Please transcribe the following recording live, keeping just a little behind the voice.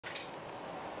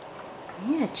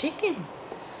Yeah, chicken.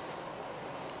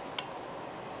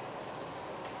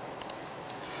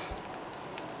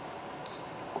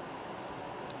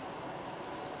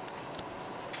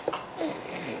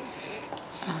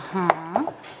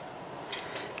 Uh-huh.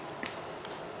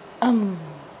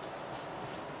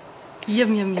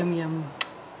 Yum, yum, yum, yum.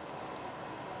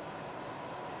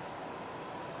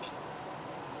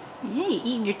 Yeah, you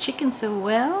eating your chicken so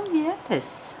well?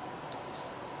 Yes.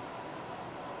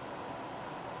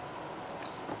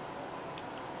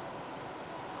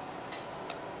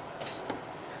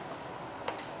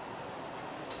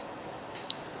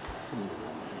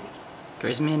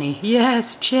 There's Minnie.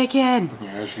 Yes, chicken.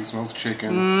 Yeah, she smells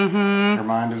chicken. Mm-hmm. Her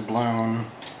mind is blown.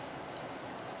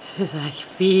 She's like,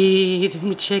 feed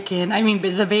me chicken. I mean,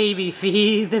 the baby.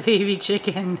 Feed the baby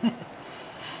chicken.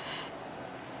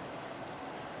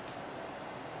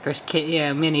 Of course,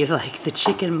 yeah, Minnie's like, the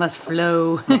chicken must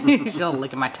flow. She'll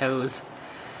lick at my toes.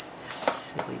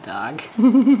 Silly dog.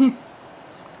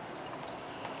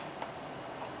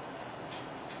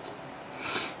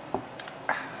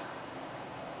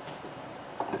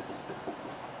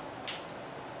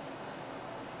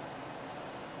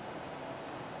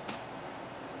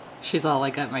 She's all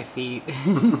like at my feet.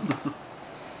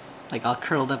 Like all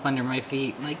curled up under my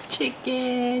feet. Like,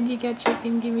 chicken, you got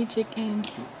chicken, give me chicken.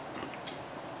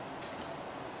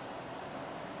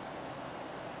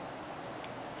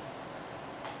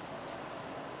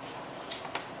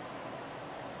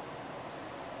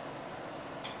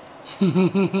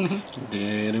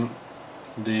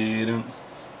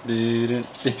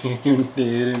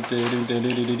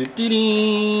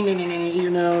 Your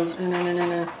nose.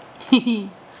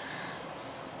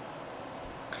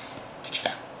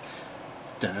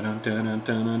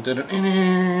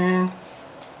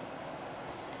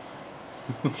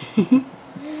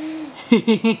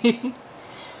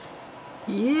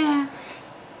 Yeah.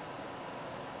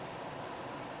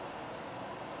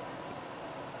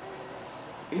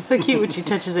 It's so cute when she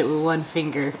touches it with one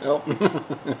finger. Oh.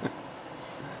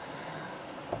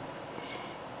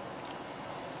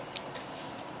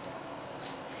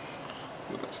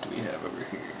 What else do we have over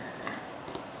here?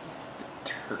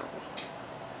 Turtle.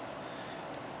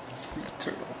 Sweet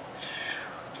turtle.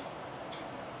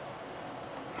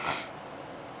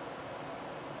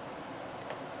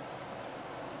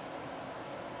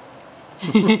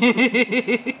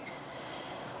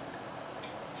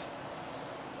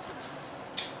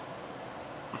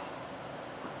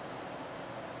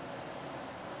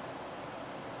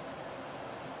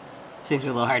 Things are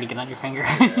a little hard to get on your finger.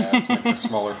 Yeah, it's meant for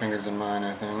smaller fingers than mine,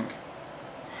 I think.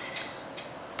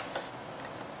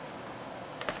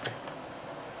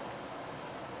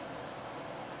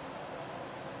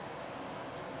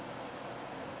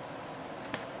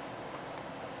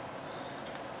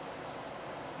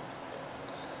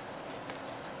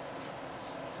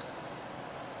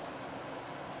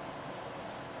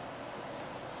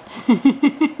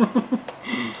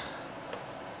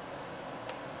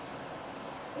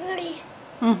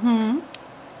 Mm-hmm.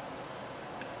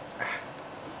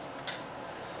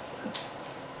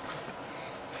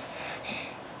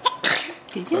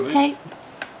 She's okay.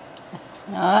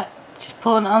 She's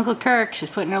pulling Uncle Kirk. She's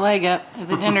putting her leg up at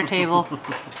the dinner table.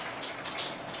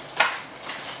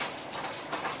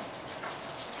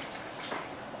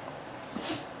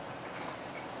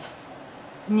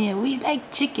 Yeah, we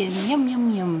like chicken. Yum,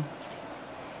 yum, yum.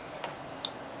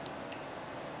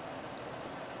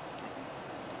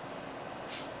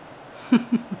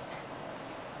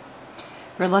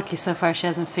 We're lucky so far she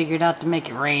hasn't figured out to make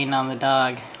it rain on the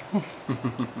dog.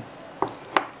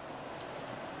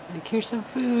 Like, here's some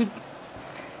food.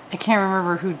 I can't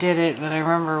remember who did it, but I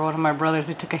remember one of my brothers,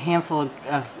 they took a handful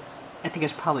of I think it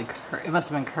was probably Kirk. It must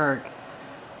have been Kirk.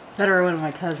 That or one of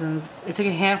my cousins. They took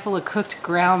a handful of cooked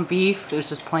ground beef. It was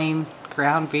just plain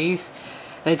ground beef.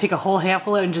 They took a whole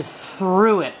handful of it and just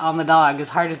threw it on the dog as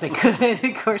hard as they could.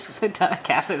 Of course, the dog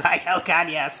Cass is like, oh God,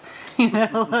 yes. You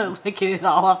know, licking it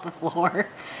all off the floor.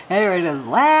 Everybody was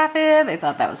laughing. They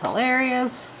thought that was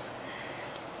hilarious.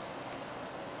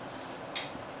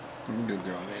 Good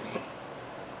girl, Minnie.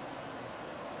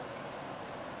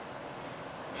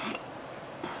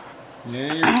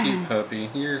 Yeah, you're a cute puppy.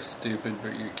 You're stupid,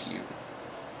 but you're cute.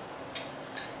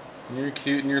 You're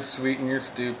cute and you're sweet and you're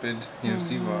stupid. Yes,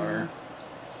 you are.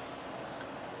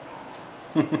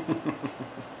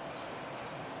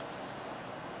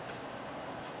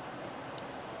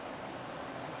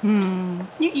 You're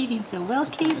eating so well,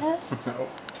 Kaida. No.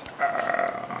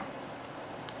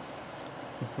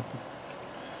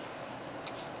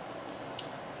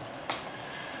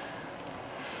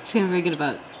 She's very good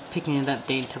about picking it up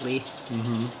daintily.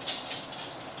 Mm-hmm.